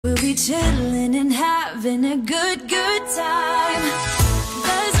having a good time.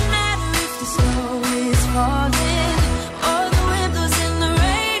 Doesn't matter if the snow is falling or the wind blows and the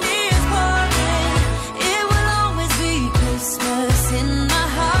rain is pouring. It will always be Christmas in my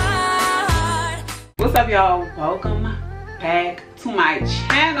heart. What's up, y'all? Welcome back to my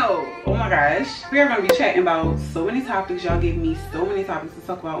channel. Oh my gosh, we are going to be chatting about so many topics. Y'all gave me so many topics to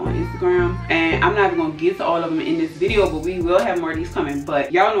talk about on Instagram, and I'm not even going to get to all of them in this video, but we will have more of these coming.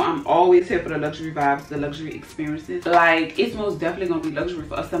 But y'all know I'm always here for the luxury vibes, the luxury experiences. Like, it's most definitely going to be luxury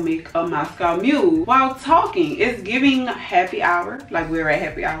for us to make a Moscow Mule while talking. It's giving happy hour, like we're at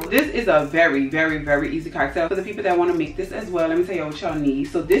happy hour. This is a very, very, very easy cocktail for the people that want to make this as well. Let me tell y'all what y'all need.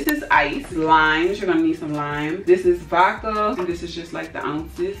 So this is ice, limes. You're going to need some lime. This is vodka, and this is just like the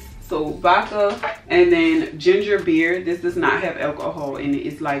ounces. So vodka, and then ginger beer. This does not have alcohol in it.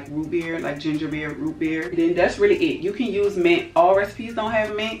 It's like root beer, like ginger beer, root beer. Then that's really it. You can use mint. All recipes don't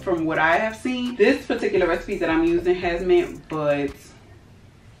have mint from what I have seen. This particular recipe that I'm using has mint, but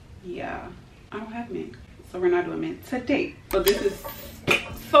yeah, I don't have mint, so we're not doing mint today. But this is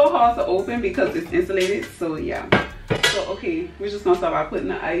so hard to open because it's insulated, so yeah. So okay, we're just gonna start by putting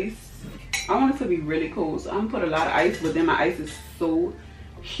the ice. I want it to be really cold, so I'm gonna put a lot of ice, but then my ice is so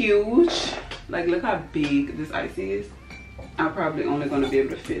huge. Like, look how big this ice is. I'm probably only gonna be able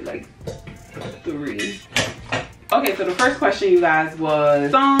to fit like 3. Okay, so the first question, you guys,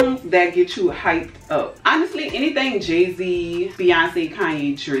 was songs that get you hyped up. Honestly, anything Jay-Z, Beyonce,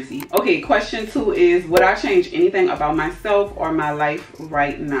 Kanye, Drizzy. Okay, question 2 is, would I change anything about myself or my life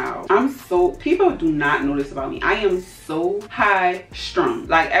right now? People do not know this about me. I am so high strung.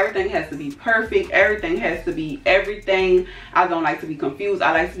 Like, everything has to be perfect. Everything has to be everything. I don't like to be confused.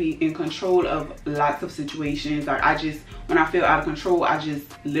 I like to be in control of lots of situations. Like, when I feel out of control, I just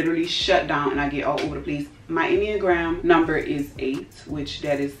literally shut down and I get all over the place. My Enneagram number is 8, which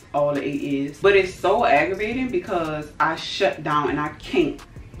that is all the 8 is. But it's so aggravating because I shut down and I can't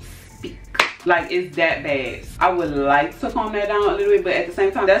speak. Like, it's that bad. I would like to calm that down a little bit, but at the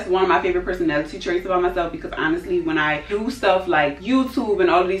same time, that's one of my favorite personality traits about myself, because honestly, when I do stuff like YouTube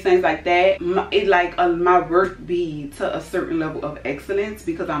and all of these things like that, my work be to a certain level of excellence,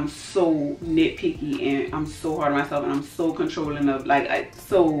 because I'm so nitpicky and I'm so hard on myself and I'm so controlling of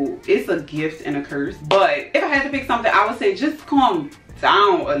so it's a gift and a curse. But if I had to pick something, I would say just calm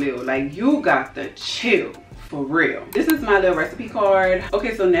down a little. Like, you got to chill. For real. This is my little recipe card.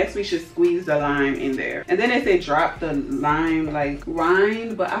 Okay, so next we should squeeze the lime in there. And then they say drop the lime like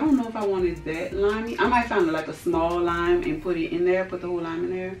rind, but I don't know if I wanted that limey. I might find like a small lime and put it in there, put the whole lime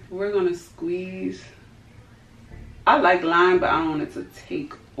in there. We're gonna squeeze. I like lime, but I don't want it to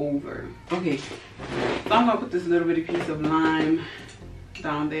take over. Okay, so I'm gonna put this little bitty piece of lime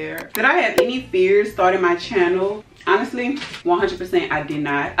down there. Did I have any fears starting my channel? Honestly, 100% I did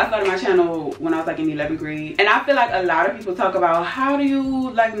not. I started my channel when I was like in 11th grade, and I feel like a lot of people talk about, how do you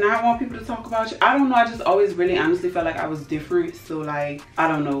like not want people to talk about you? I don't know, I just always really honestly felt like I was different. So like, I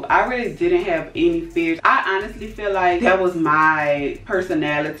don't know, I really didn't have any fears. I honestly feel like that was my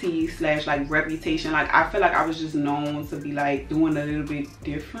personality slash like reputation. Like, I feel like I was just known to be like doing a little bit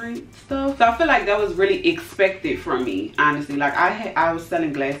different stuff, so I feel like that was really expected from me, honestly. Like, I was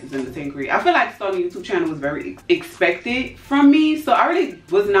selling glasses in the 10th grade. I feel like starting a YouTube channel was very expected from me, so I really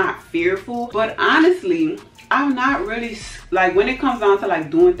was not fearful. But honestly, I'm not really, like, when it comes down to like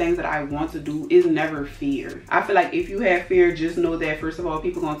doing things that I want to do, is never fear. I feel like if you have fear, just know that first of all,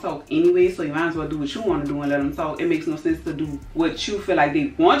 people gonna talk anyway, so you might as well do what you want to do and let them talk. It makes no sense to do what you feel like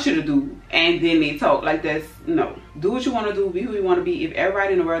they want you to do and then they talk. Like, that's no. Do what you want to do, be who you want to be. If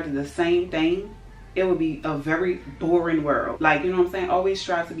everybody in the world did the same thing, it would be a very boring world. Like, you know what I'm saying? Always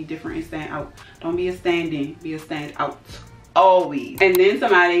strive to be different and stand out. Don't be a stand-in, be a stand out. Always. And then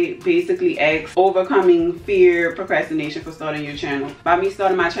somebody basically asked, overcoming fear, procrastination for starting your channel. By me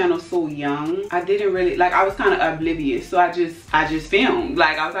starting my channel so young, I didn't really, like, I was kind of oblivious. So I just filmed.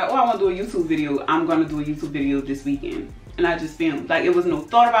 Like, I was like, oh, I want to do a YouTube video. I'm gonna do a YouTube video this weekend. And I just filmed. Like, it was no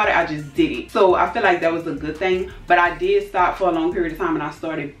thought about it, I just did it. So I feel like that was a good thing. But I did stop for a long period of time, and I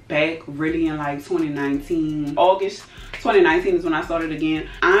started back really in like 2019. August 2019 is when I started again.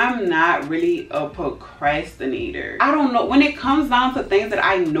 I'm not really a procrastinator. I don't know, when it comes down to things that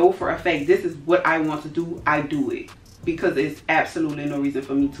I know for a fact this is what I want to do, I do it, because it's absolutely no reason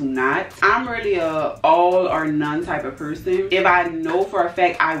for me to not. I'm really a all or none type of person. If I know for a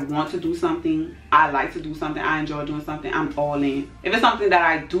fact I want to do something, I like to do something, I enjoy doing something, I'm all in. If it's something that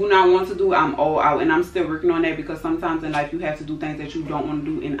I do not want to do, I'm all out. And I'm still working on that, because sometimes in life you have to do things that you don't want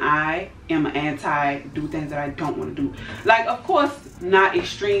to do, and I am anti do things that I don't want to do. Like, of course, not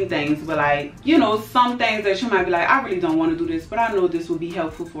extreme things, but like, you know, some things that you might be like, I really don't want to do this, but I know this will be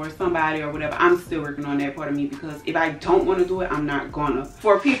helpful for somebody or whatever. I'm still working on that part of me, because if I don't want to do it, I'm not gonna.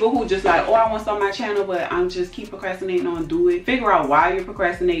 For people who just like, oh, I want to start my channel, but I'm just keep procrastinating on do it. Figure out why you're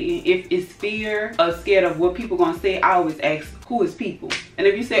procrastinating. If it's fear or scared of what people gonna say, I always ask, who is people? And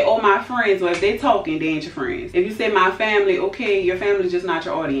if you say, oh, my friends, or if they talking, they ain't your friends. If you say my family, okay, your family's just not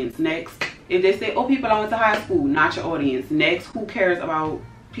your audience. Next. If they say, oh, people I went to high school, not your audience. Next. Who cares about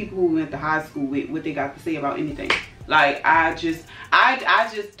people who went to high school with what they got to say about anything? Like, I just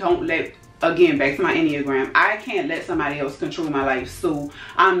don't let, again, back to my Enneagram, I can't let somebody else control my life. So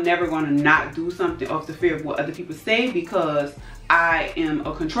I'm never going to not do something off the fear of what other people say, because I am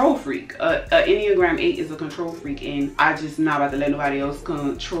a control freak. Enneagram 8 is a control freak, and I just not about to let nobody else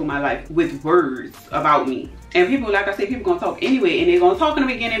control my life with words about me. And people, like I said, people gonna talk anyway, and they're gonna talk in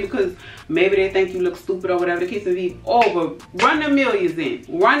the beginning because maybe they think you look stupid or whatever the case may be. Oh, but run them millions in,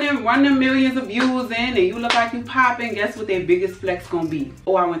 run them millions of views in, and you look like you popping. Guess what their biggest flex gonna be?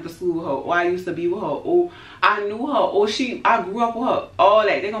 Oh, I went to school with her. Oh, I used to be with her. Oh, I knew her. Oh, I grew up with her. All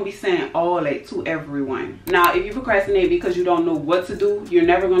that. They're gonna be saying all that to everyone. Now, if you procrastinate because you don't know what to do, you're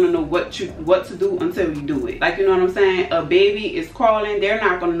never gonna know what to do until you do it. Like, you know what I'm saying? A baby is crawling. They're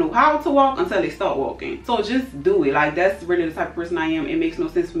not gonna know how to walk until they start walking. So just do it. Like, that's really the type of person I am. It makes no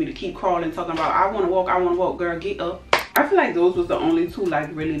sense for me to keep crawling, talking about I want to walk, girl, get up. I feel like those was the only two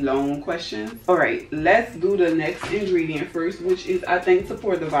like really long questions. All right, let's do the next ingredient first, which is, I think, to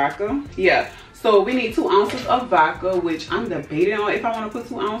pour the vodka. Yeah, so we need 2 ounces of vodka, which I'm debating on if I want to put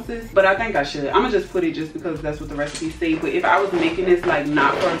 2 ounces, but I think I should. I'm gonna just put it just because that's what the recipe say. But if I was making this like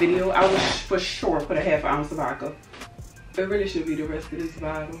not for a video, I would for sure put a ½ ounce of vodka. It really should be the rest of this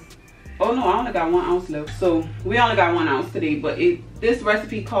bottle. Oh no, I only got 1 ounce left. So we only got 1 ounce today, but this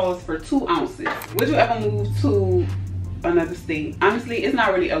recipe calls for 2 ounces. Would you ever move to another state? Honestly, it's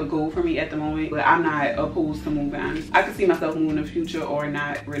not really a goal for me at the moment, but I'm not opposed to moving. Honestly, I could see myself moving in the future, or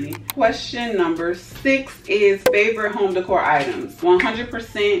not really. Question number 6 is favorite home decor items.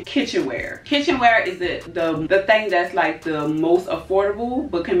 100% kitchenware. Kitchenware is the thing that's like the most affordable,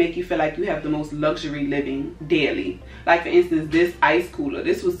 but can make you feel like you have the most luxury living daily. Like, for instance, this ice cooler,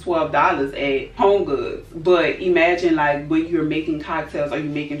 this was $12 at Home Goods. But imagine like when you're making cocktails or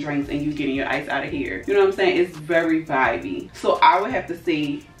you're making drinks and you're getting your ice out of here. You know what I'm saying? It's very vibey. So I would have to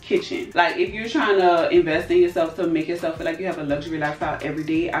say kitchen. Like, if you're trying to invest in yourself to make yourself feel like you have a luxury lifestyle every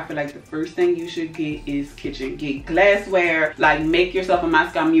day, I feel like the first thing you should get is kitchen. Get glassware. Like, make yourself a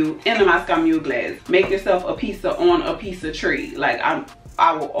Moscow Mule in a Moscow Mule glass. Make yourself a pizza on a pizza tray. Like,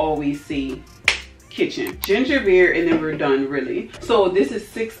 I will always say kitchen. Ginger beer, and then we're done, really. So this is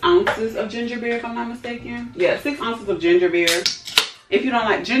 6 ounces of ginger beer, if I'm not mistaken. Yeah, 6 ounces of ginger beer. If you don't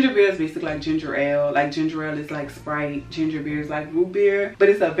like, ginger beer is basically like ginger ale. Like, ginger ale is like Sprite. Ginger beer is like root beer. But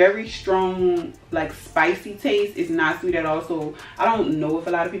it's a very strong, like, spicy taste. It's not sweet at all. So I don't know if a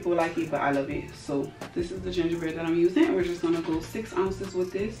lot of people like it, but I love it. So this is the ginger beer that I'm using. We're just gonna go 6 ounces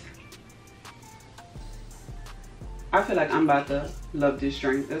with this. I feel like I'm about to love this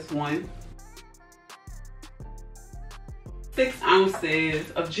drink. That's 1. 6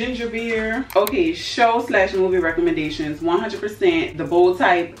 ounces of ginger beer. Okay, show/movie recommendations. 100% the bold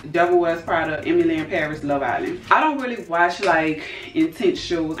type, Devil Wears Prada, Emily in Paris, Love Island. I don't really watch like intense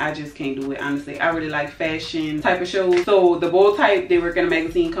shows. I just can't do it, honestly. I really like fashion type of shows. So the bold type, they work in a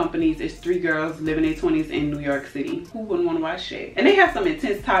magazine companies. It's 3 girls living their 20s in New York City. Who wouldn't want to watch that? And they have some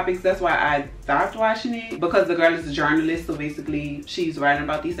intense topics. That's why I stopped watching it, because the girl is a journalist, so basically she's writing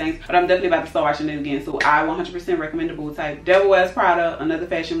about these things. But I'm definitely about to start watching it again. So I 100% recommend the bold type. Devil Wears Prada, another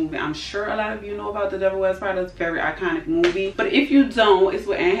fashion movie. I'm sure a lot of you know about the Devil Wears Prada. It's a very iconic movie. But if you don't, it's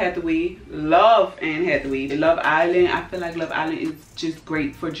with Anne Hathaway. Love Anne Hathaway. Love Island. I feel like Love Island is just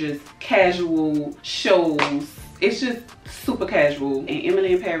great for just casual shows. It's just super casual. And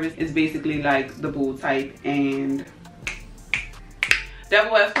Emily in Paris is basically like the bold type. And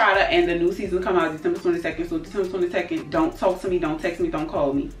Devil Wears Prada, and the new season come out December 22nd. So December 22nd, don't talk to me, don't text me, don't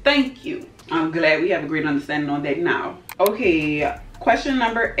call me. Thank you. I'm glad we have a great understanding on that now. Okay, Question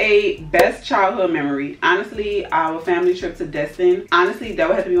number 8, best childhood memory. Honestly, our family trip to Destin. Honestly, that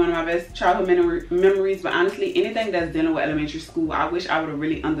would have to be one of my best childhood memories. But honestly, anything that's dealing with elementary school, I wish I would have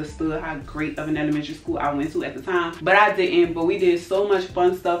really understood how great of an elementary school I went to at the time. But I didn't. But we did so much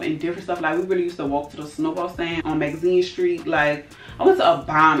fun stuff and different stuff. Like we really used to walk to the snowball stand on Magazine Street. Like I went to a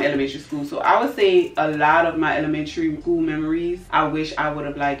bomb elementary school. So I would say a lot of my elementary school memories, I wish I would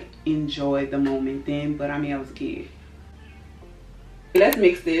have like enjoyed the moment then. But I mean, I was a kid. Let's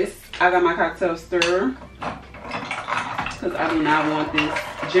mix this. I got my cocktail stirrer because I do not want this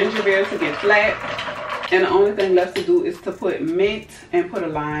ginger beer to get flat. And the only thing left to do is to put mint and put a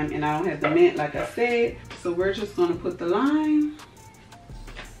lime. And I don't have the mint like I said. So we're just going to put the lime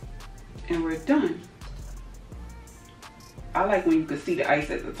and we're done. I like when you can see the ice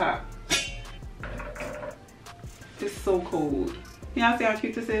at the top. It's so cold. Y'all see how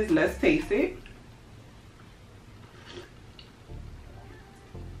cute this is? Let's taste it.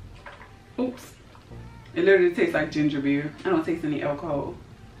 Oops. It literally tastes like ginger beer. I don't taste any alcohol.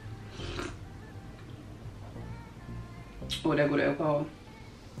 Oh, there go the alcohol.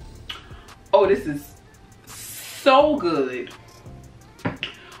 Oh, this is so good.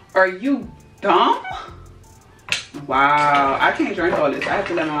 Are you dumb? Wow, I can't drink all this. I have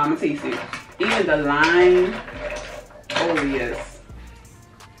to let my mama taste it. Even the lime. Oh, yes.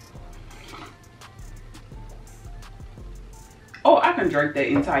 Oh, I can drink that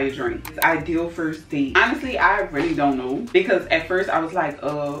entire drink. It's ideal first date. Honestly, I really don't know. Because at first I was like,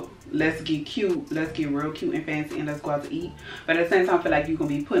 let's get cute. Let's get real cute and fancy and let's go out to eat. But at the same time, I feel like you're going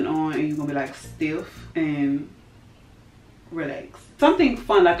to be putting on and you're going to be like stiff and relax. Something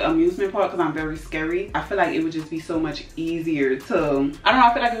fun like an amusement park because I'm very scary. I feel like it would just be so much easier to, I don't know,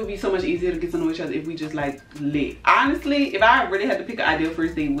 I feel like it would be so much easier to get to know each other if we just like lit. Honestly, if I really had to pick an ideal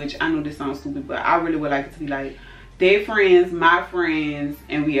first date, which I know this sounds stupid, but I really would like it to be like their friends, my friends,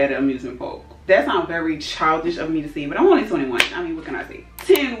 and we at an amusement park. That sounds very childish of me to say, but I'm only 21. I mean, what can I say?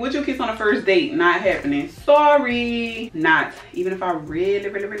 10, would you kiss on a first date? Not happening. Sorry. Not. Even if I really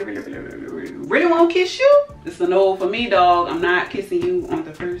want to kiss you, it's a no for me, dog. I'm not kissing you on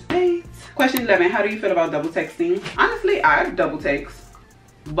the first date. Question 11, how do you feel about double texting? Honestly, I double text,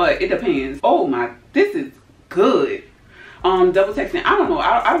 but it depends. Oh my, this is good. Double texting, I don't know,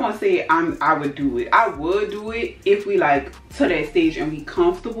 I don't want to say I would do it. I would do it if we like to that stage and we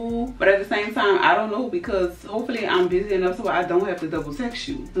comfortable, but at the same time I don't know, because hopefully I'm busy enough so I don't have to double text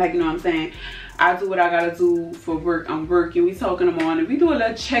you. Like, you know what I'm saying, I do what I gotta do for work. I'm working, we talk in the morning, we do a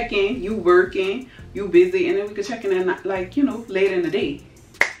little check-in, you working, you busy, and then we can check in like, you know, later in the day.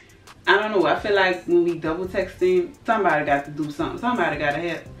 I don't know, I feel like when we double texting, somebody got to do something. Somebody gotta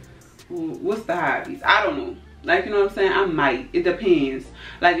have, what's the hobbies? I don't know. Like, you know what I'm saying? I might. It depends.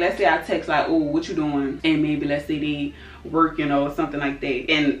 Like, let's say I text like, oh, what you doing? And maybe let's say they working or something like that.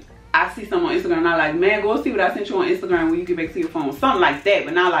 And I see someone on Instagram and I'm like, man, go see what I sent you on Instagram when you get back to your phone. Something like that.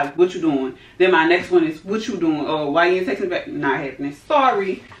 But not like, what you doing? Then my next one is, what you doing? Or why you ain't texting back? Not happening.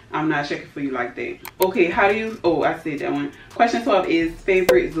 Sorry. I'm not checking for you like that. Okay, how do you, oh, I said that one. Question 12 is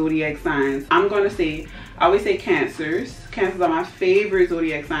favorite zodiac signs. I'm going to say, I always say Cancers. Cancers are my favorite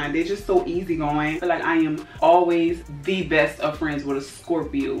zodiac sign. They're just so easygoing. I feel like I am always the best of friends with a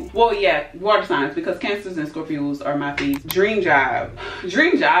Scorpio. Well, yeah, water signs, because Cancers and Scorpios are my favorite. Dream job.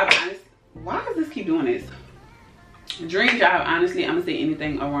 Dream job, why does this keep doing this? Dream job, honestly, I'm gonna say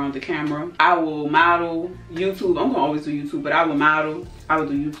anything around the camera. I will model, YouTube. I'm gonna always do YouTube, but I will model, I will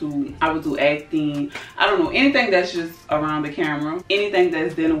do YouTube, I will do acting. I don't know, anything that's just around the camera. Anything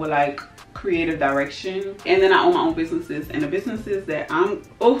that's dealing with like creative direction. And then I own my own businesses, and the businesses that I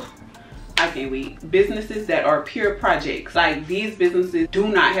can't wait. Businesses that are pure projects. Like, these businesses do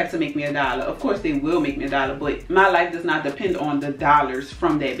not have to make me $1. Of course they will make me $1, but my life does not depend on the dollars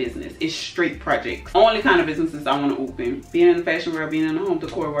from that business. It's straight projects. Only kind of businesses I want to open. Being in the fashion world, being in the home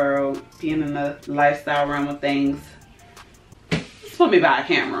decor world, being in the lifestyle realm of things. Put me by a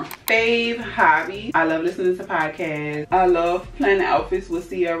camera. Fave hobby, I love listening to podcasts. I love planning outfits with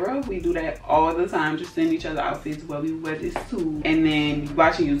Sierra. We do that all the time, just send each other outfits where we wear this too. And then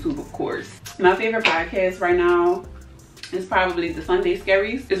watching YouTube, of course. My favorite podcast right now is probably the Sunday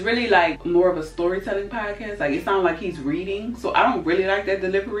Scaries. It's really like more of a storytelling podcast. Like, it sounds like he's reading, so I don't really like that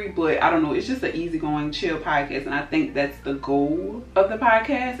delivery, but I don't know, it's just an easygoing chill podcast, and I think that's the goal of the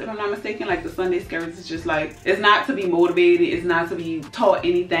podcast, if I'm not mistaken. Like, the Sunday Scaries is just like, it's not to be motivated, it's not to be taught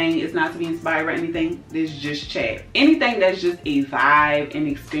anything, it's not to be inspired or anything. It's just chat. Anything that's just a vibe and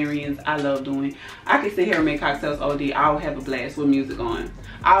experience, I love doing. I can sit here and make cocktails all day. I'll have a blast with music on.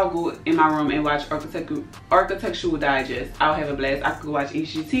 I'll go in my room and watch Architectural Digest. blast. I'll have a blast. I could go watch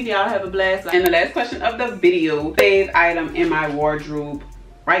HGTV. I'll have a blast. And the last question of the video, fave item in my wardrobe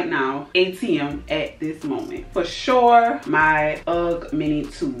right now, ATM at this moment. For sure, my UGG Mini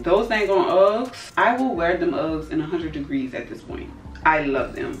 2. Those dang on Uggs, I will wear them Uggs in 100 degrees at this point. I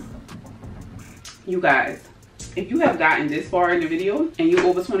love them. You guys, if you have gotten this far in the video and you're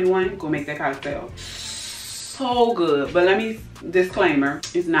over 21, go make that cocktail. So good. But let me disclaimer,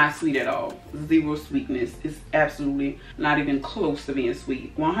 it's not sweet at all. Zero sweetness. It's absolutely not even close to being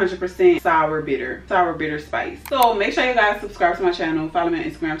sweet. 100% sour bitter spice. So make sure you guys subscribe to my channel, follow me on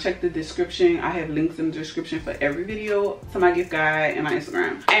Instagram, check the description. I have links in the description for every video, to my gift guide and my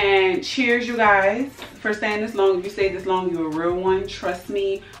Instagram. And cheers, you guys, for staying this long. If you stayed this long, you're a real one. Trust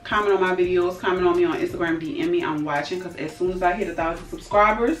me. Comment on my videos, comment on me on Instagram, DM me. I'm watching, because as soon as I hit 1,000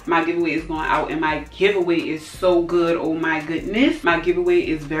 subscribers, my giveaway is going out. And my giveaway is so good. Oh my goodness. My giveaway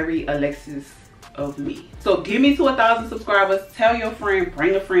is very Alexis of me. So give me to 1,000 subscribers. Tell your friend,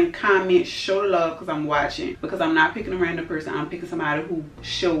 bring a friend, comment, show the love, because I'm watching. Because I'm not picking a random person. I'm picking somebody who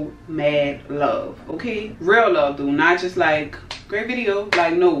show mad love. Okay? Real love, dude. Not just like, great video.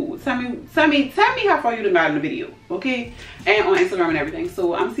 Like, no. Tell me how far you done got in the video. Okay? And on Instagram and everything.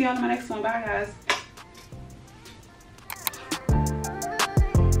 So I'm see y'all in my next one. Bye, guys.